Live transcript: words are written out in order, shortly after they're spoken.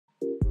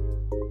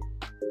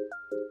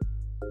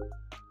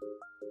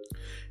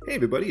Hey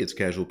everybody, it's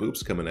Casual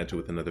Boops coming at you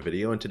with another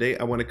video, and today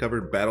I want to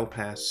cover Battle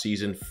Pass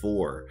Season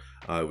 4.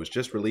 It was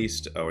just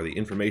released, or the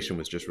information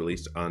was just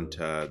released on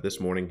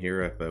this morning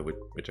here,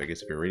 which I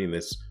guess if you're reading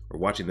this or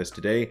watching this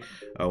today,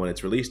 when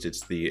it's released,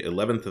 it's the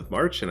 11th of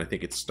March, and I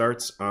think it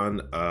starts on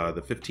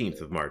the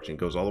 15th of March and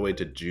goes all the way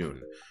to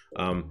June.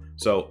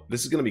 So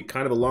this is going to be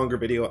kind of a longer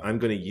video. I'm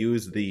going to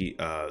use the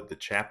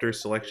chapter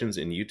selections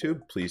in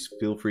YouTube. Please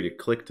feel free to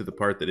click to the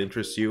part that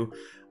interests you.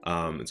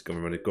 I'm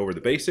going to go over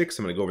the basics,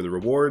 I'm going to go over the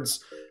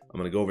rewards, I'm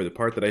going to go over the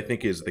part that I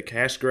think is the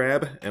cash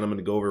grab, and I'm going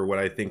to go over what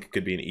I think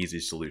could be an easy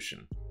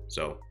solution.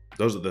 So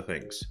those are the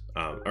things.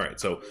 Alright,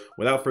 so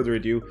without further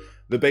ado,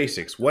 the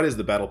basics. What is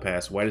the Battle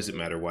Pass? Why does it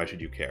matter? Why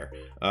should you care?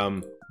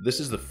 This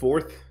is the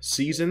 4th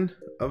season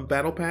of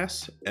Battle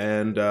Pass,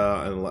 and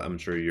I'm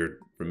sure you're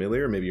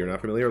familiar, maybe you're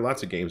not familiar.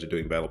 Lots of games are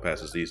doing Battle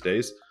Passes these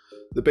days.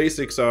 The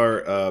basics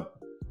are,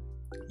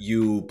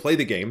 you play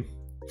the game,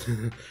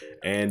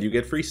 and you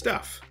get free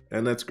stuff,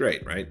 and that's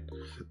great, right?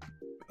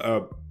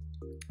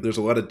 There's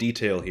a lot of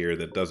detail here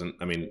that doesn't,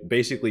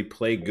 basically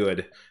play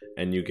good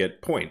and you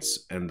get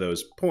points, and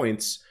those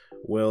points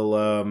will,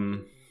 I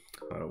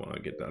don't want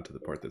to get down to the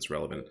part that's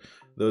relevant.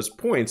 Those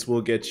points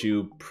will get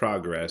you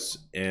progress,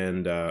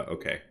 and,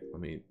 okay,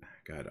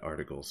 God,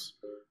 articles.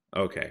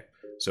 Okay,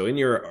 so in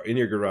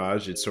your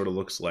garage, it sort of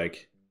looks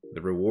like,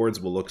 the rewards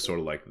will look sort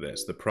of like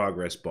this. The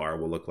progress bar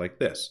will look like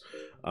this.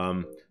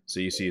 So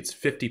you see it's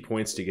 50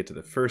 points to get to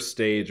the first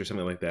stage or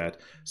something like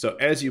that. So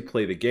as you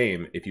play the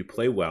game, if you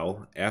play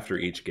well after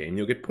each game,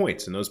 you'll get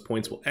points, and those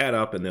points will add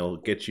up and they'll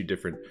get you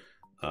different,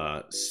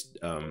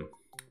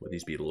 would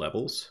these be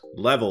levels?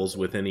 Levels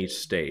within each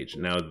stage.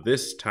 Now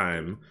this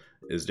time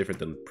is different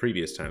than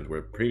previous times,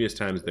 where previous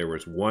times there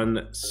was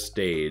one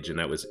stage and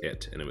that was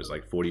it, and it was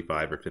like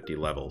 45 or 50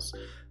 levels.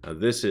 Now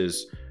this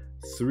is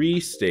 3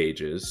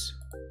 stages,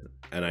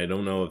 and I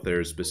don't know if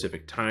there's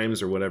specific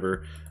times or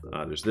whatever.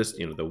 There's this,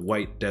 the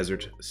White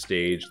Desert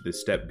stage, the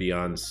Step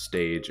Beyond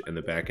stage, and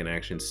the Back in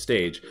Action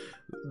stage.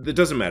 It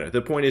doesn't matter.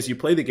 The point is you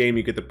play the game,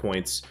 you get the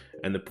points,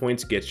 and the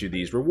points get you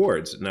these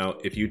rewards. Now,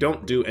 if you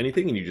don't do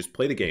anything and you just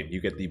play the game, you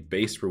get the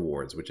base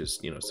rewards, which is,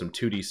 some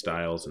 2D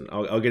styles, and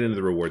I'll get into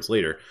the rewards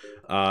later.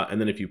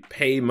 And then if you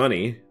pay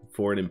money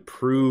for an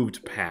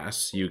improved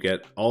pass, you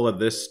get all of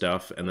this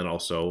stuff, and then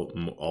also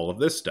all of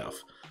this stuff.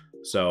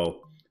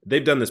 So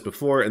they've done this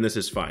before, and this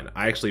is fine.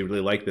 I actually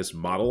really like this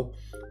model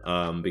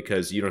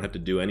because you don't have to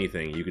do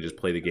anything. You can just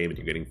play the game and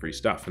you're getting free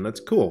stuff, and that's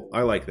cool.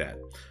 I like that.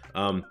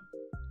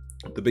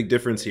 The big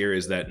difference here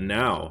is that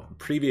now,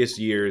 previous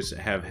years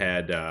have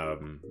had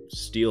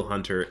Steel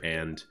Hunter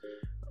and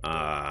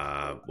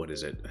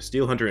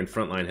Steel Hunter and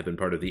Frontline have been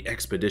part of the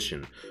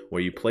Expedition,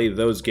 where you play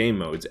those game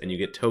modes and you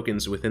get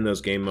tokens within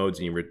those game modes,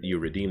 and you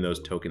redeem those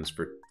tokens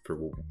for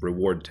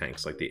reward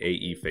tanks, like the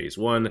AE Phase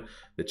 1,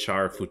 the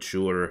Char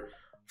Futur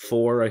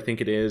 4, I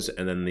think it is,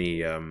 and then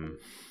the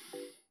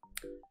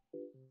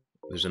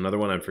there's another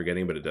one I'm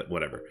forgetting, but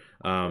whatever.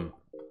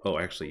 Oh,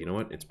 actually, you know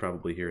what? It's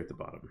probably here at the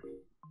bottom.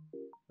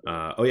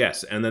 Oh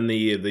yes, and then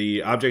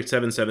the Object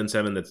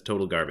 777, that's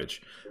total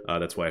garbage.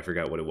 That's why I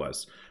forgot what it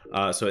was.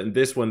 So in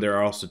this one, there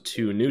are also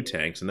 2 new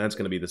tanks, and that's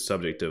going to be the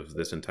subject of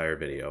this entire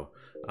video.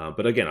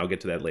 But again, I'll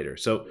get to that later.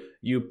 So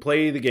you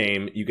play the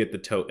game, you get the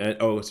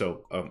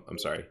I'm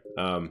sorry.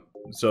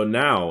 So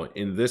now,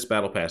 in this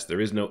Battle Pass,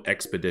 there is no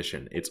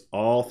Expedition. It's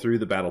all through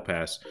the Battle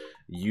Pass.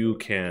 You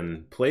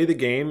can play the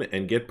game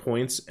and get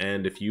points,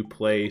 and if you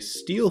play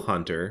Steel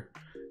Hunter,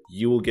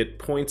 you will get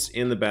points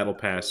in the Battle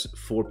Pass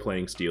for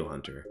playing Steel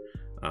Hunter.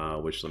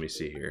 Which, let me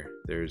see here.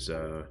 There's,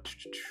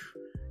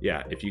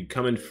 yeah, if you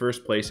come in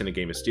first place in a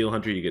game of Steel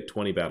Hunter, you get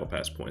 20 Battle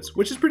Pass points,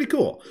 which is pretty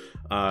cool.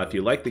 If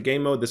you like the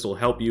game mode, this will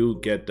help you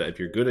get, if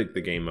you're good at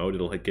the game mode,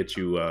 it'll get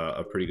you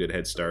a pretty good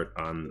head start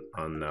on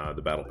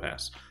the Battle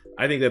Pass.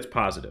 I think that's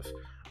positive.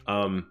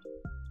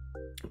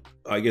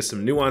 I guess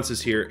some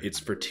nuances here. It's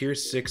for tier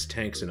 6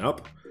 tanks and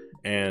up,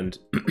 and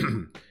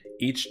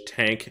each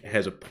tank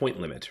has a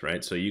point limit,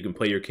 right? So you can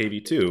play your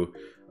KV2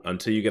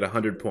 until you get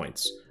 100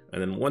 points.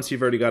 And then once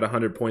you've already got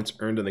 100 points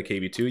earned in the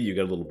KV2, you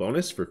get a little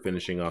bonus for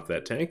finishing off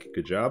that tank.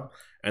 Good job.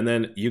 And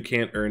then you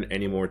can't earn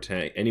any more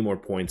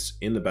points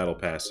in the Battle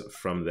Pass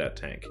from that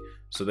tank.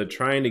 So they're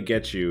trying to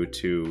get you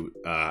to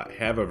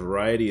have a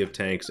variety of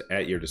tanks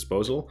at your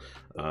disposal.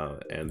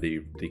 And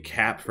the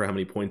cap for how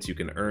many points you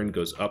can earn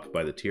goes up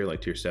by the tier,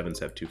 like tier 7s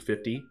have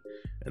 250.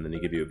 And then they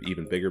give you an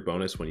even bigger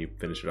bonus when you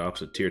finish it off.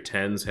 So tier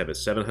 10s have a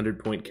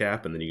 700 point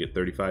cap, and then you get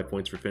 35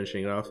 points for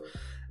finishing it off.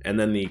 And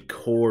then the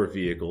core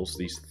vehicles,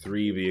 these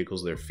 3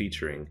 vehicles they're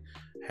featuring,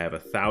 have a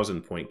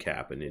 1,000 point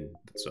cap, and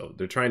so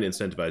they're trying to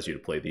incentivize you to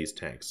play these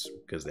tanks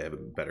because they have a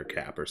better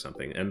cap or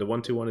something. And the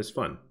 1-2-1 is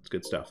fun; it's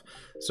good stuff.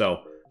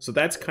 So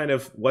that's kind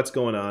of what's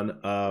going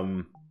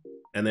on.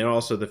 And then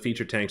also the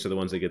feature tanks are the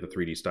ones that get the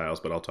 3D styles,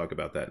 but I'll talk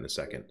about that in a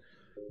second.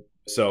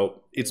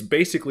 So it's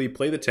basically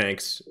play the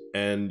tanks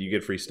and you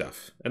get free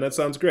stuff, and that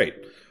sounds great.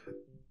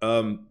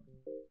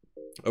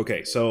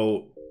 Okay,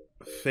 so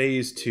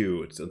Phase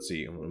 2. Let's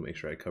see. I want to make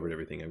sure I covered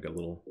everything. I've got a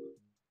little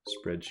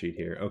spreadsheet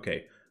here.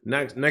 Okay.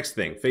 Next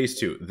thing, Phase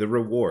 2, the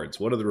rewards.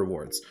 What are the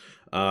rewards?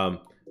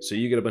 So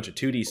you get a bunch of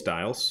 2D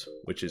styles,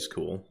 which is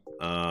cool.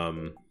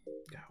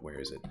 Where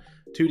is it?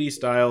 2D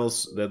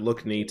styles that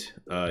look neat.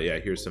 Yeah,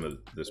 here's some of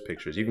those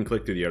pictures. You can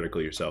click through the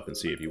article yourself and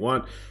see if you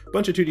want. A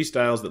bunch of 2D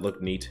styles that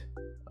look neat.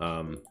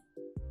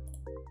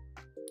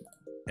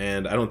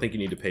 And I don't think you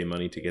need to pay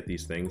money to get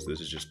these things.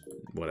 This is just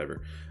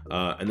whatever.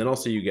 And then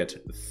also you get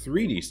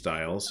 3D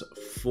styles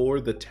for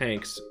the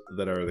tanks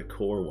that are the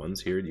core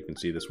ones here. You can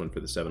see this one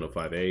for the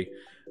 705A,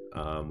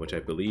 which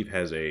I believe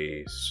has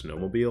a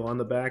snowmobile on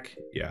the back.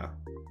 Yeah,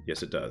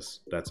 yes it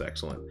does. That's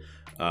excellent.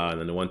 And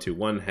then the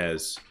 121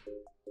 has,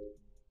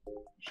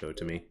 show it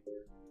to me,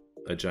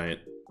 a giant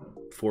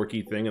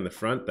forky thing in the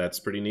front. That's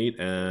pretty neat.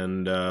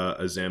 And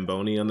a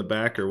Zamboni on the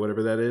back, or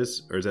whatever that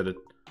is. Or is that a,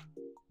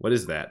 what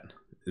is that?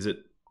 Is it?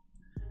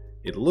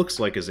 It looks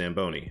like a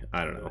Zamboni.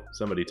 I don't know.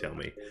 Somebody tell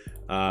me.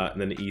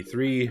 And then the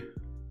E3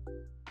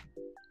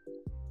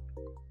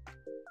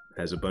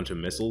 has a bunch of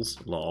missiles.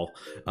 Lol.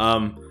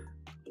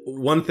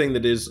 One thing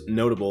that is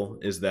notable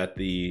is that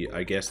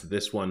I guess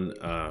this one,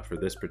 for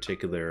this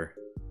particular,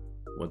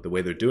 the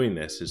way they're doing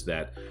this is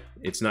that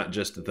it's not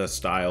just the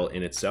style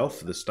in itself.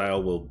 The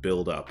style will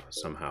build up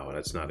somehow, and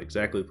it's not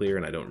exactly clear,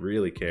 and I don't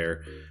really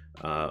care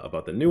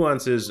about the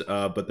nuances,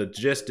 but the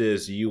gist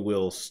is you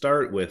will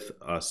start with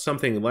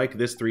something like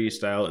this 3D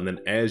style, and then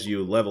as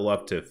you level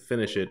up to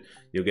finish it,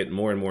 you'll get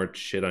more and more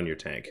shit on your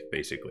tank,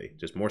 basically.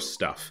 Just more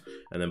stuff.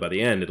 And then by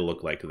the end, it'll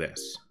look like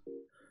this.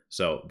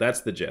 So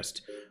that's the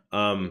gist.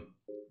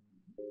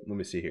 Let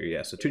me see here.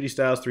 Yeah, so 2D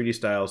styles, 3D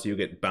styles, you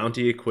get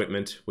bounty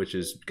equipment, which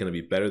is going to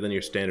be better than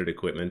your standard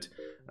equipment.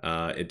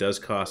 It does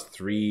cost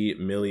 3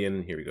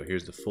 million. Here we go.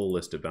 Here's the full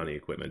list of bounty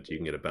equipment. You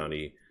can get a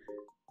bounty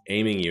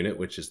aiming unit,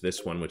 which is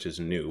this one, which is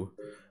new.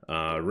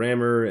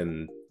 Rammer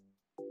and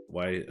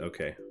why?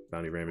 Okay,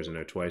 bounty rammers in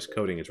there twice.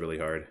 Coding is really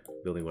hard.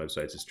 Building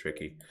websites is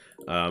tricky.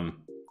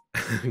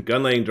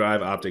 Gun laying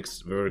drive,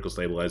 optics, vertical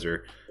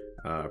stabilizer,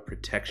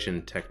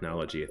 protection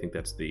technology. I think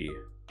that's the.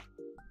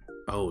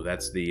 Oh,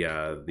 that's the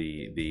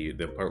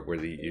part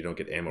where you don't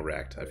get ammo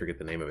racked. I forget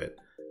the name of it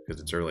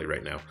because it's early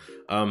right now.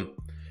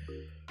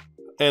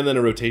 And then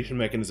a rotation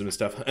mechanism and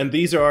stuff. And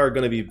these are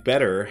going to be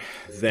better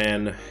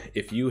than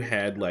if you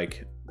had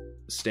like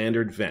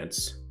standard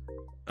vents.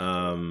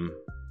 If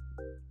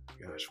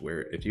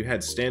you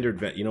had standard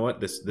vent, you know what?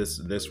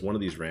 This one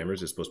of these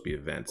rammers is supposed to be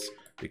vents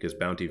because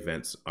bounty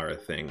vents are a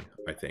thing,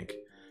 I think.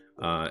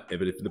 But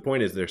the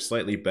point is they're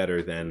slightly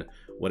better than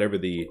whatever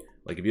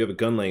like if you have a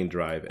gun laying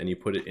drive and you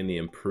put it in the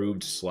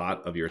improved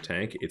slot of your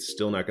tank, it's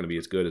still not going to be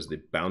as good as the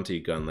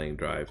bounty gun laying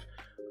drive.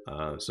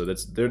 So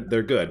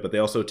they're good, but they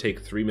also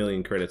take 3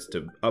 million credits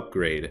to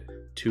upgrade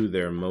to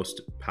their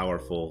most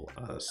powerful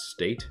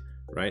state,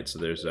 right? So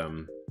there's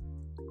a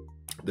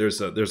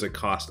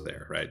cost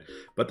there, right?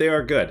 But they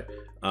are good.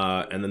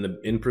 And then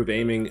the improve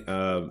aiming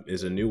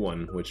is a new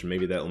one, which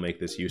maybe that will make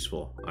this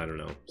useful. I don't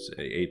know,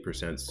 say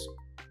 8%.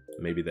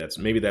 Maybe that's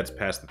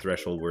past the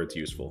threshold where it's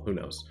useful. Who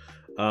knows?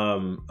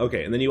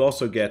 Okay, and then you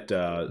also get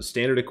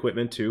standard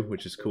equipment too,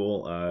 which is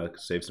cool.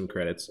 Save some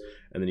credits,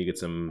 and then you get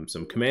some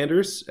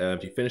commanders.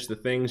 If you finish the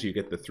things, you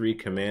get the 3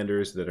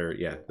 commanders that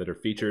are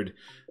featured.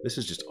 This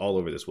is just all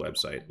over this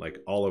website, like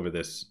all over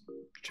this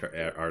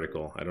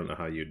article. I don't know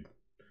how you'd.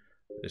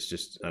 It's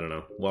just, I don't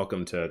know.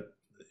 Welcome to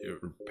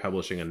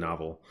publishing a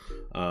novel.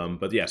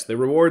 But yes, the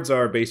rewards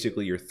are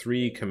basically your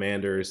 3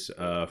 commanders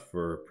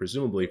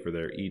presumably for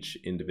their each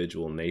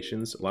individual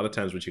nations. A lot of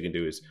times what you can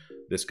do is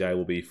this guy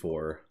will be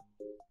for,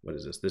 what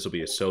is this? This will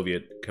be a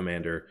Soviet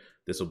commander.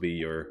 This will be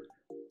your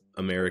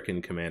American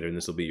commander, and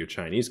this will be your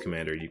Chinese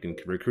commander. You can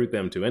recruit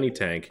them to any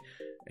tank,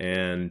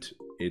 and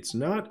it's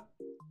not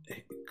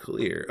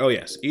clear. Oh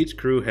yes, each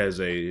crew has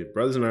a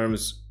Brothers in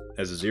Arms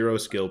as a 0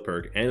 skill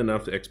perk and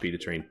enough XP to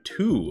train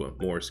 2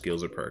 more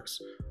skills or perks.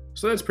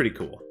 So that's pretty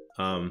cool.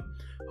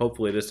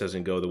 Hopefully this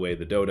doesn't go the way of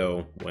the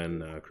dodo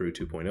when Crew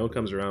 2.0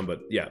 comes around, but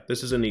yeah,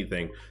 this is a neat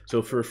thing.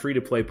 So for a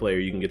free-to-play player,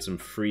 you can get some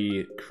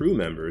free crew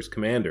members,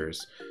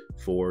 commanders,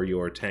 for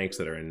your tanks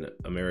that are in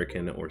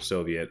American or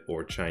Soviet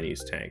or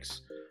Chinese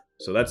tanks.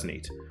 So that's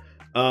neat.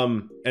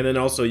 And then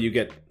also you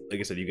get,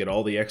 like I said, you get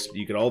all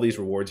these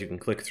rewards. You can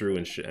click through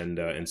and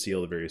see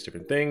all the various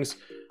different things,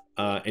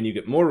 and you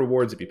get more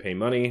rewards if you pay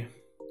money,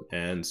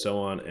 and so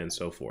on and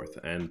so forth.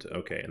 And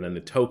okay, and then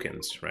the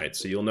tokens, right?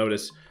 So you'll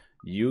notice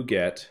you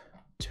get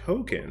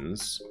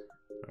tokens.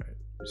 All right,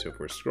 so if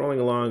we're scrolling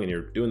along and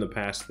you're doing the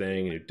pass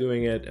thing and you're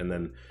doing it, and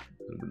then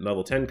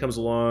level 10 comes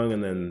along,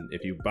 and then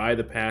if you buy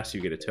the pass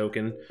you get a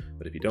token,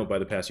 but if you don't buy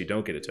the pass you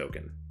don't get a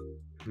token.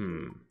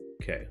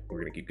 Okay, we're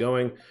gonna keep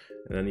going,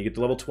 and then you get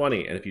to level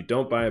 20, and if you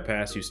don't buy a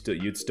pass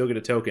you'd still get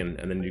a token,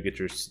 and then you get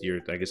your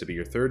I guess it'd be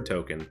your 3rd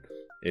token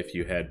if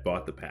you had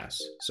bought the pass.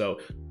 So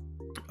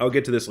I'll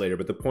get to this later,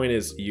 but the point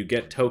is you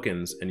get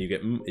tokens and you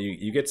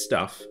get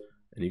stuff,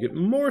 and you get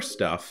more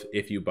stuff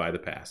if you buy the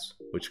pass,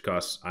 which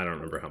costs, I don't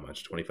remember how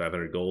much,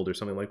 2,500 gold or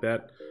something like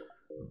that.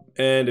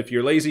 And if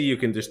you're lazy, you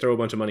can just throw a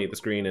bunch of money at the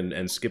screen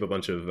and skip a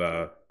bunch of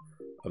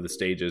the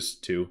stages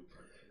too.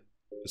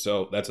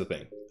 So that's the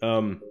thing.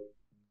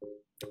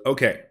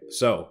 Okay,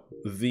 so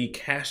the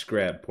cash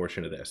grab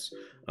portion of this.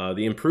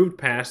 The improved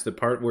pass, the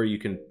part where you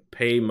can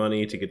pay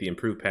money to get the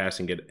improved pass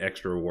and get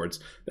extra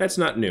rewards, that's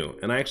not new.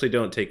 And I actually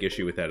don't take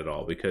issue with that at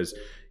all, because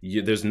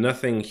there's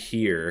nothing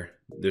here,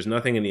 there's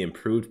nothing in the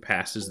improved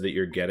passes that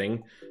you're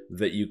getting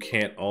that you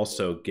can't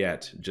also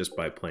get just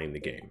by playing the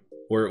game.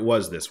 Or it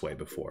was this way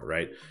before,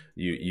 right?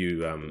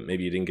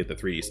 Maybe you didn't get the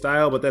 3D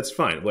style, but that's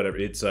fine. Whatever.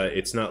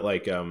 It's not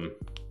like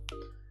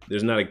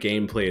there's not a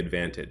gameplay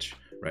advantage.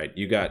 Right,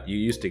 you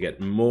used to get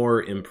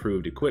more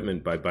improved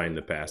equipment by buying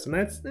the pass, and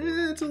it's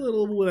a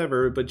little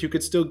whatever, but you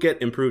could still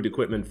get improved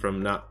equipment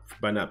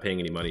by not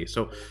paying any money.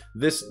 So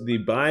the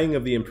buying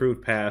of the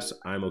improved pass,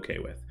 I'm okay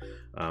with.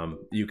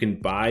 You can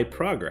buy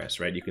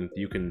progress, right?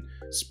 You can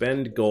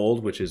spend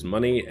gold, which is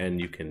money, and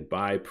you can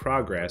buy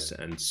progress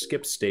and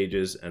skip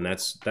stages, and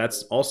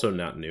that's also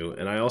not new.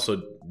 And I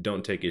also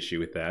don't take issue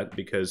with that,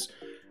 because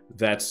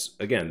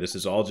again, this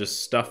is all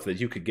just stuff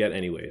that you could get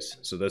anyways.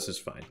 So this is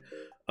fine.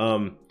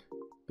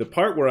 The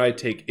part where I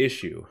take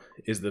issue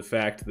is the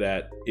fact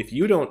that if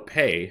you don't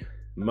pay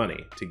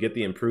money to get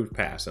the improved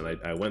pass, and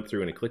I went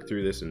through and I clicked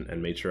through this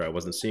and made sure I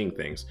wasn't seeing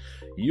things,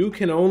 you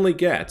can only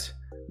get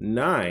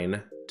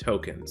 9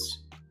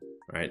 tokens,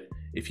 right?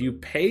 If you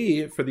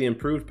pay for the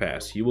improved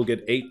pass, you will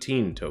get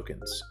 18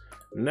 tokens.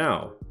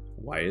 Now,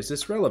 why is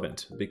this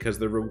relevant? Because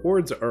the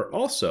rewards are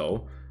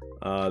also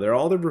they're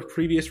all the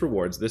previous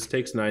rewards. This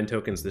takes 9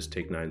 tokens, this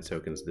takes 9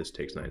 tokens, this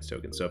takes 9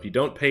 tokens. So if you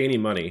don't pay any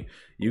money,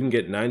 you can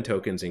get 9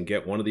 tokens and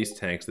get one of these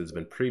tanks that's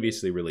been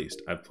previously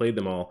released. I've played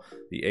them all.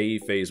 The AE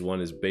Phase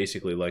 1 is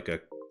basically like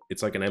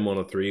it's like an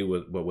M103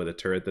 with a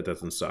turret that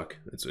doesn't suck.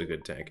 It's a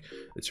good tank.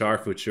 The Char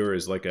Future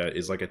is like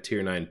a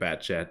tier 9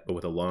 bat chat, but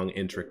with a long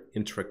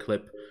intra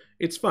clip.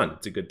 It's fun.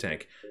 It's a good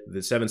tank.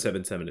 The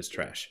 777 is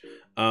trash.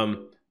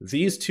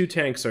 These 2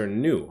 tanks are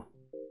new.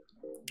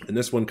 And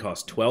this one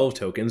costs 12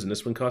 tokens, and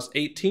this one costs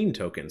 18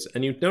 tokens.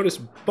 And you notice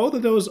both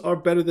of those are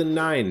better than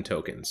 9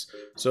 tokens.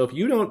 So if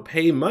you don't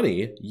pay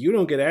money, you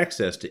don't get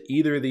access to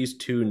either of these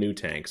 2 new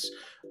tanks.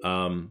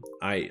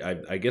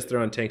 I guess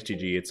they're on Tanks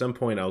GG. At some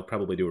point, I'll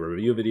probably do a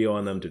review video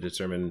on them to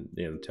determine,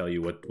 tell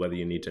you what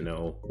you need to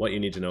know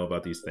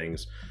about these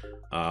things.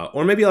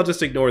 Or maybe I'll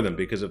just ignore them,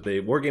 because if the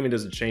Wargaming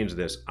doesn't change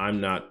this,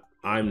 I'm not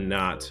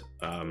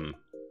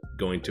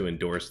going to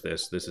endorse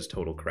this. This is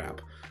total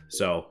crap.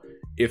 So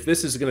if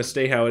this is going to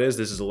stay how it is,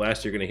 this is the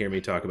last you're going to hear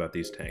me talk about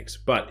these tanks.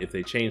 But if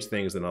they change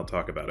things, then I'll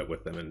talk about it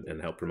with them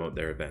and help promote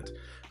their event.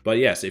 But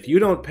yes, if you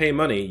don't pay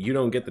money, you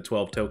don't get the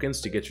 12 tokens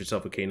to get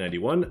yourself a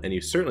K91, and you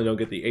certainly don't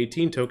get the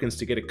 18 tokens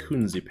to get a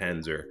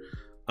Kunzipanzer.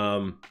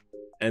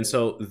 And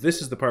so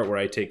this is the part where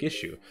I take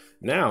issue.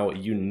 Now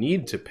you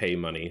need to pay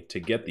money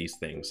to get these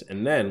things,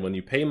 and then when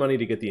you pay money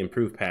to get the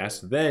improved pass,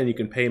 then you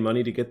can pay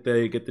money to get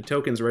the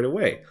tokens right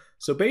away.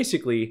 So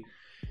basically,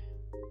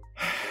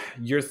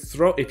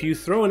 if you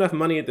throw enough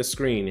money at the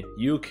screen,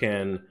 you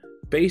can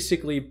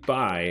basically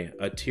buy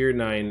a tier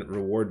 9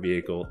 reward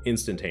vehicle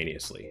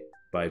instantaneously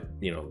by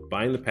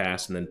buying the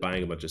pass and then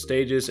buying a bunch of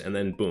stages, and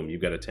then boom,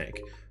 you've got a tank.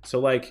 So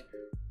like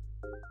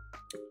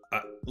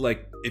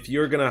if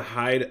you're gonna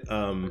hide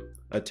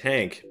a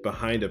tank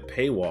behind a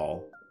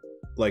paywall,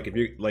 like if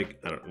you're like,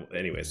 I don't know,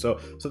 anyway, so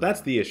that's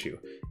the issue.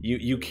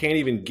 You can't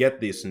even get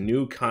this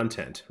new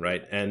content,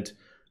 right? And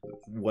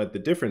what the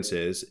difference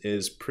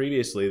is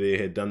previously they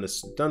had done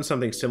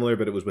something similar,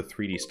 but it was with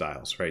 3D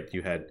styles, right?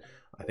 You had,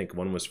 I think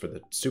one was for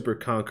the Super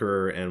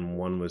Conqueror, and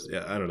one was,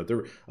 I don't know, there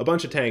were a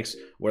bunch of tanks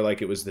where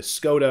like it was the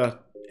Skoda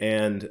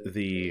and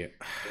the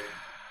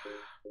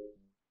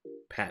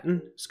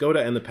Patton?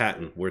 Skoda and the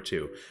Patton were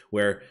 2,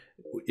 where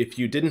if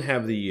you didn't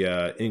have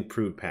the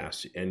improved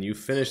pass and you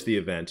finished the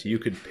event, you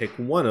could pick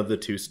one of the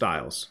 2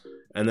 styles,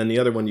 and then the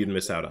other one you'd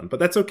miss out on. But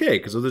that's okay,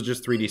 because those are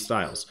just 3D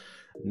styles.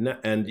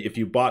 And if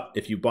you bought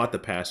the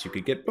pass, you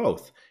could get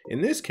both. In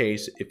this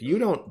case, if you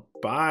don't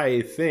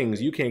buy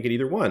things, you can't get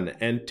either one.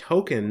 And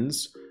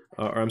tokens,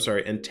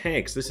 and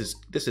tanks, this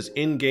is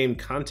in-game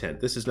content.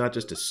 This is not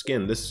just a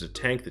skin. This is a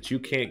tank that you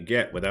can't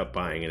get without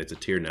buying, and it's a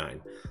tier 9.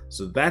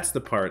 So that's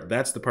the part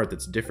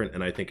that's different,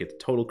 and I think it's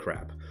total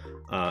crap.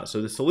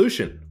 So the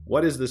solution,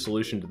 what is the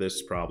solution to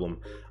this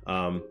problem?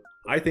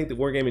 I think that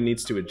Wargaming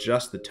needs to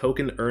adjust the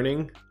token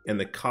earning and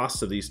the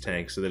costs of these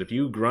tanks, so that if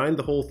you grind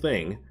the whole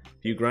thing,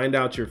 if you grind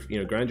out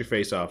grind your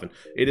face off, and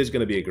it is going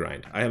to be a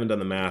grind. I haven't done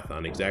the math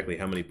on exactly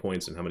how many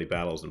points and how many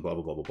battles and blah,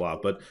 blah, blah, blah, blah,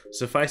 but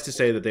suffice to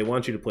say that they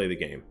want you to play the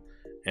game.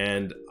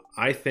 And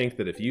I think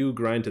that if you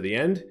grind to the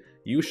end,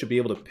 you should be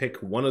able to pick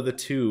one of the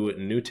 2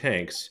 new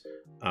tanks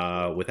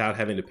without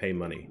having to pay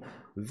money.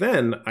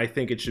 Then I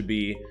think it should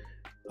be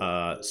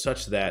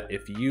such that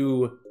if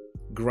you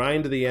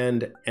grind to the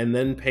end and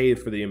then pay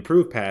for the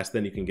improved pass,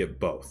 then you can get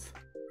both,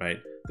 right?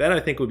 That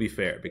I think would be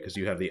fair, because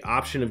you have the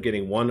option of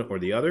getting one or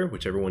the other,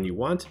 whichever one you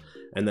want.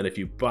 And then if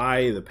you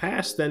buy the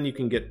pass, then you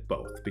can get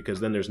both, because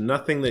then there's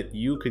nothing that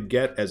you could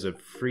get as a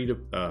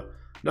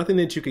nothing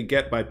that you could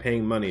get by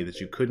paying money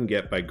that you couldn't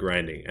get by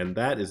grinding. And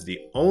that is the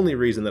only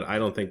reason that I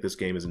don't think this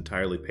game is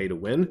entirely pay to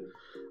win.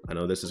 I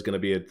know this is going to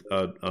be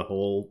a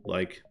whole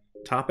like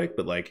topic,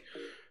 but like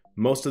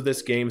most of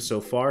this game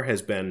so far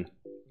has been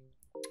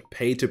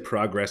pay to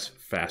progress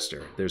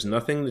faster. There's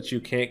nothing that you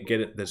can't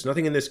get. There's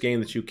nothing in this game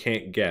that you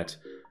can't get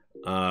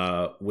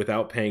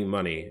without paying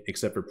money,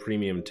 except for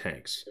premium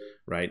tanks,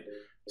 right?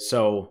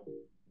 So,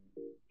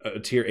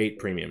 tier 8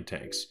 premium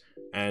tanks,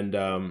 and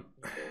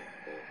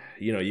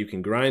you know, you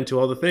can grind to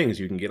all the things.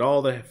 You can get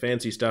all the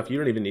fancy stuff. You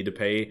don't even need to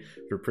pay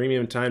for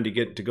premium time to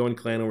go in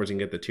Clan Wars and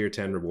get the tier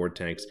 10 reward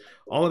tanks.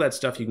 All of that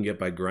stuff you can get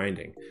by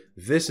grinding.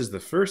 This is the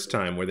first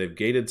time where they've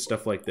gated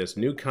stuff like this,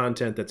 new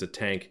content that's a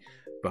tank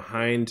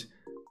behind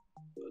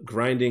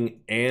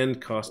grinding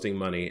and costing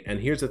money.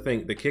 And here's the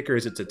thing, the kicker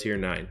is it's a tier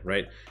 9,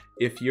 right?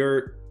 If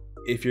you're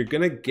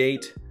gonna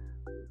gate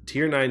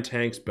tier 9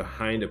 tanks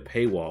behind a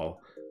paywall,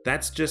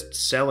 that's just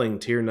selling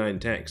tier 9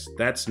 tanks.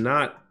 That's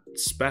not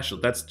special.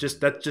 That's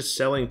just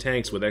selling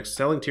tanks with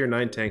selling tier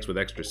 9 tanks with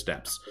extra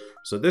steps.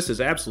 So this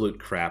is absolute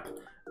crap,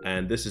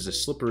 and this is a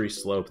slippery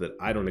slope that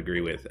I don't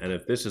agree with. And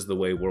if this is the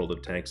way World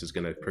of Tanks is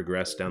going to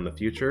progress down the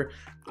future,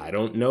 I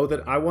don't know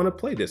that I want to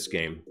play this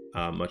game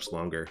much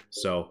longer.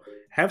 So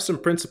have some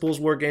principles,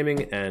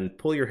 Wargaming, and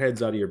pull your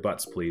heads out of your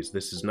butts, please.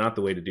 This is not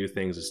the way to do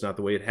things. It's not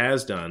the way it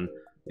has done.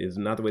 It is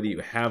not the way that you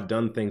have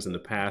done things in the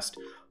past.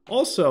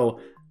 Also,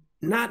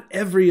 not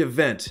every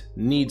event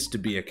needs to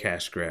be a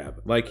cash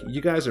grab. Like,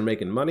 you guys are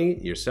making money,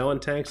 you're selling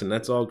tanks, and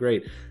that's all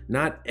great.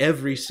 Not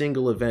every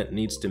single event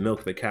needs to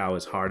milk the cow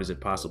as hard as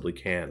it possibly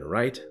can,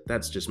 right?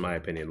 That's just my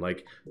opinion.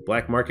 Like,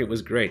 black market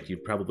was great.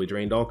 You've probably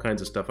drained all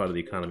kinds of stuff out of the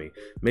economy.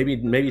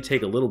 Maybe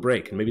take a little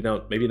break, and maybe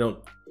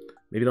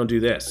don't do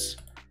this.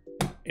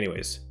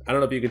 Anyways, I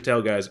don't know if you can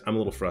tell, guys, I'm a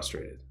little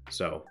frustrated.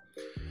 So,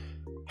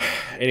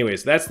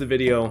 anyways, that's the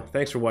video.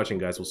 Thanks for watching,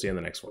 guys. We'll see you in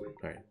the next one. All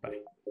right,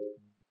 bye.